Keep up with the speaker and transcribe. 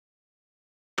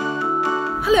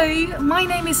Hello, my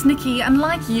name is Nikki, and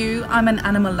like you, I'm an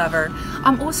animal lover.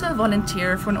 I'm also a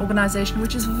volunteer for an organization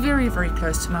which is very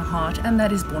close to my heart, and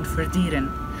that is Bont voor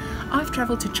Dieren. I've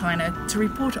traveled to China to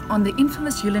report on the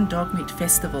infamous Yulin Dog Meat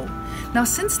Festival. Now,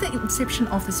 since the inception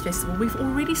of this festival, we've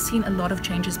already seen a lot of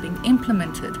changes being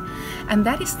implemented, and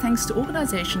that is thanks to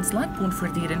organizations like Bont voor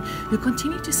Dieren, who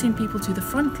continue to send people to the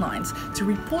front lines to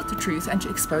report the truth and to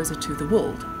expose it to the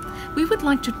world. We would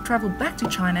like to travel back to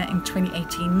China in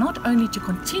 2018, not only to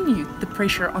continue the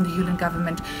pressure on the Yulin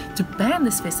government to ban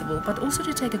this festival, but also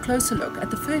to take a closer look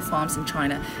at the fur farms in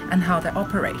China and how they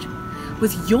operate.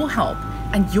 With your help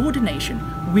and your donation,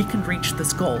 we can reach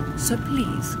this goal. So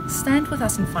please, stand with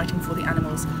us in fighting for the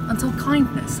animals until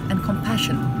kindness and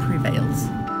compassion prevails.